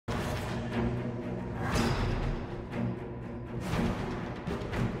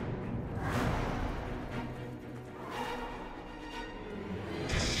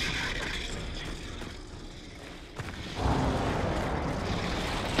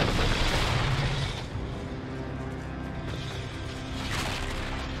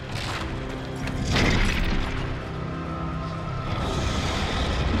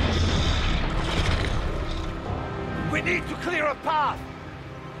a path!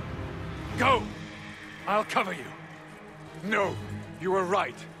 Go! I'll cover you. No, you were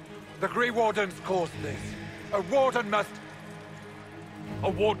right. The Grey Wardens caused this. A Warden must... A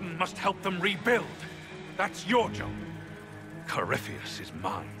Warden must help them rebuild. That's your job. Corypheus is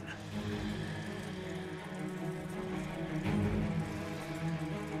mine.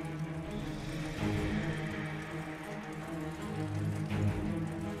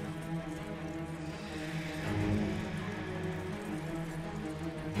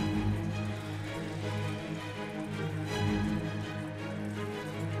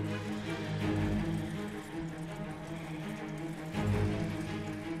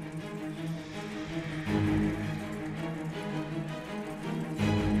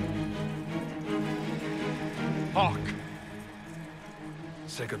 Hawke!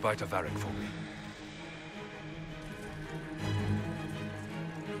 Say goodbye to Varric for me.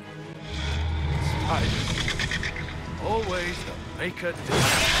 It's time. Always the Maker did.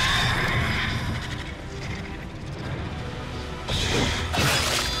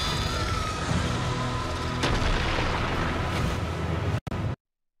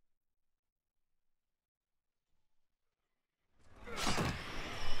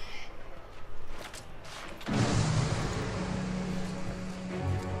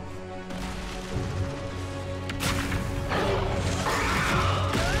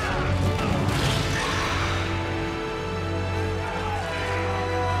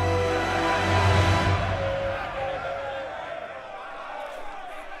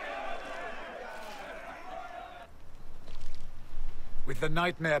 With the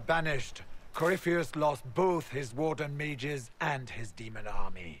nightmare banished, Corypheus lost both his Warden mages and his demon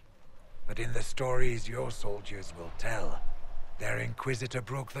army. But in the stories your soldiers will tell, their Inquisitor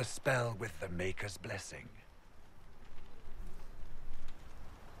broke the spell with the Maker's blessing.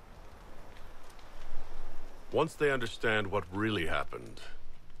 Once they understand what really happened...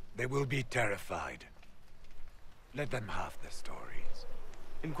 They will be terrified. Let them have the stories.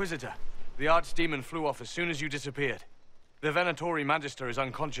 Inquisitor, the Archdemon flew off as soon as you disappeared. The Venatori Magister is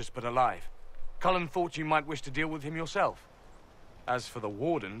unconscious but alive. Cullen thought you might wish to deal with him yourself. As for the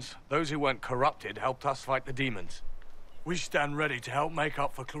Wardens, those who weren't corrupted helped us fight the demons. We stand ready to help make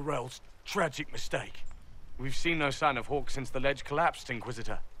up for Clorel's tragic mistake. We've seen no sign of Hawke since the ledge collapsed,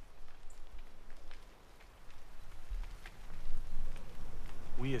 Inquisitor.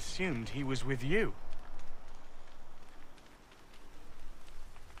 We assumed he was with you.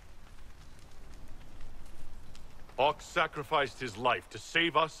 Hawke sacrificed his life to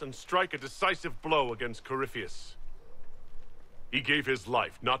save us and strike a decisive blow against Corypheus. He gave his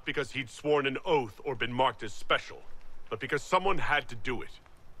life not because he'd sworn an oath or been marked as special, but because someone had to do it.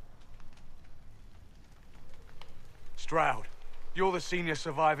 Stroud, you're the senior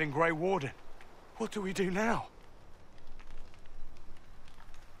surviving Grey Warden. What do we do now?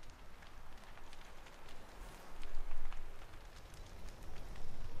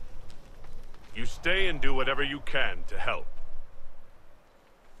 You stay and do whatever you can to help.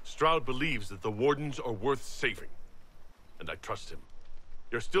 Stroud believes that the Wardens are worth saving, and I trust him.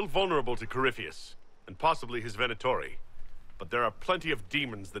 You're still vulnerable to Corypheus, and possibly his Venatori, but there are plenty of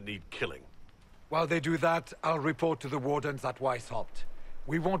demons that need killing. While they do that, I'll report to the Wardens at Weishaupt.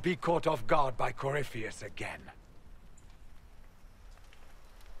 We won't be caught off guard by Corypheus again.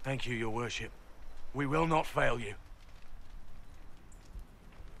 Thank you, your worship. We will not fail you.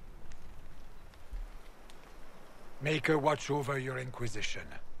 Maker watch over your Inquisition.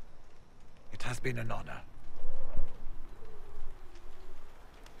 It has been an honor.